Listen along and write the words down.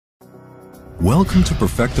Welcome to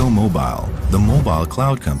Perfecto Mobile, the mobile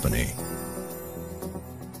cloud company.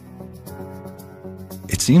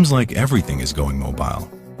 It seems like everything is going mobile.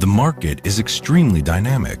 The market is extremely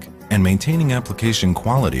dynamic, and maintaining application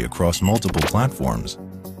quality across multiple platforms,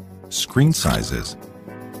 screen sizes,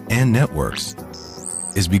 and networks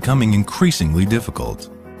is becoming increasingly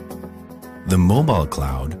difficult. The mobile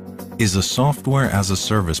cloud is a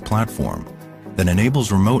software-as-a-service platform that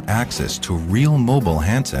enables remote access to real mobile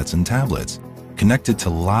handsets and tablets connected to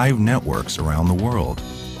live networks around the world.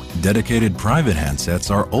 Dedicated private handsets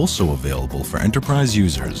are also available for enterprise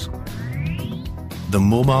users. The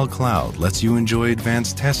mobile cloud lets you enjoy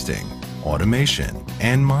advanced testing, automation,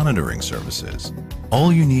 and monitoring services.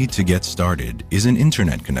 All you need to get started is an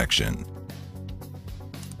internet connection.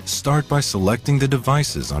 Start by selecting the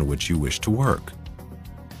devices on which you wish to work.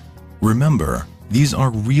 Remember, these are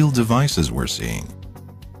real devices we're seeing.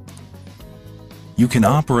 You can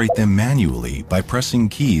operate them manually by pressing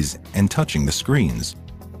keys and touching the screens,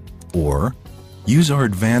 or use our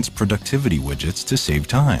advanced productivity widgets to save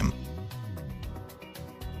time.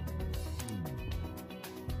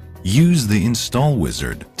 Use the Install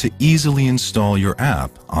Wizard to easily install your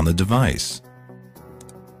app on the device.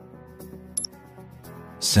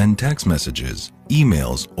 Send text messages,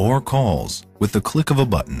 emails, or calls with the click of a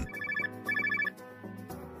button.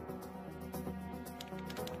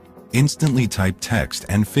 Instantly type text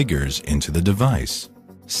and figures into the device.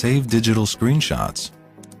 Save digital screenshots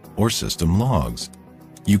or system logs.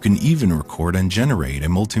 You can even record and generate a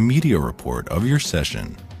multimedia report of your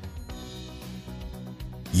session.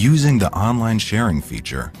 Using the online sharing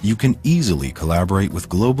feature, you can easily collaborate with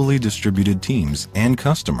globally distributed teams and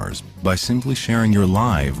customers by simply sharing your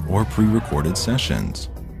live or pre-recorded sessions.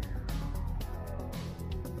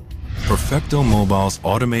 Perfecto Mobile's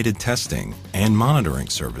automated testing and monitoring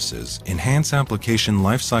services enhance application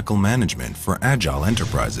lifecycle management for agile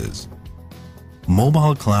enterprises.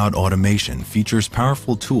 Mobile cloud automation features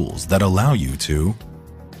powerful tools that allow you to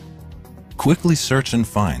quickly search and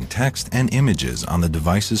find text and images on the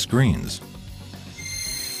device's screens,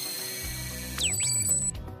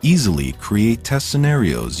 easily create test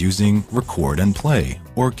scenarios using record and play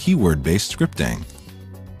or keyword-based scripting,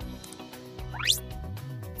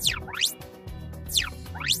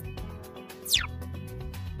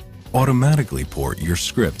 automatically port your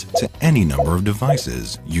script to any number of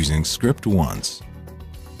devices using Script Once,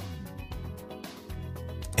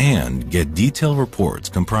 and get detailed reports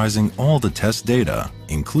comprising all the test data,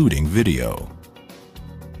 including video.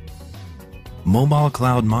 Mobile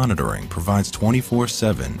Cloud Monitoring provides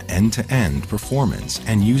 24/7 end-to-end performance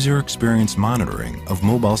and user experience monitoring of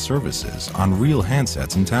mobile services on real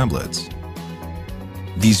handsets and tablets.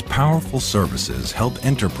 These powerful services help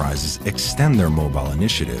enterprises extend their mobile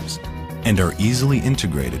initiatives and are easily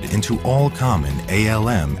integrated into all common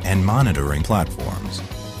ALM and monitoring platforms.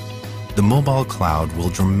 The mobile cloud will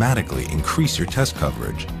dramatically increase your test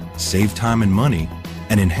coverage, save time and money,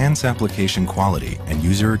 and enhance application quality and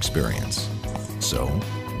user experience. So,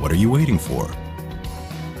 what are you waiting for?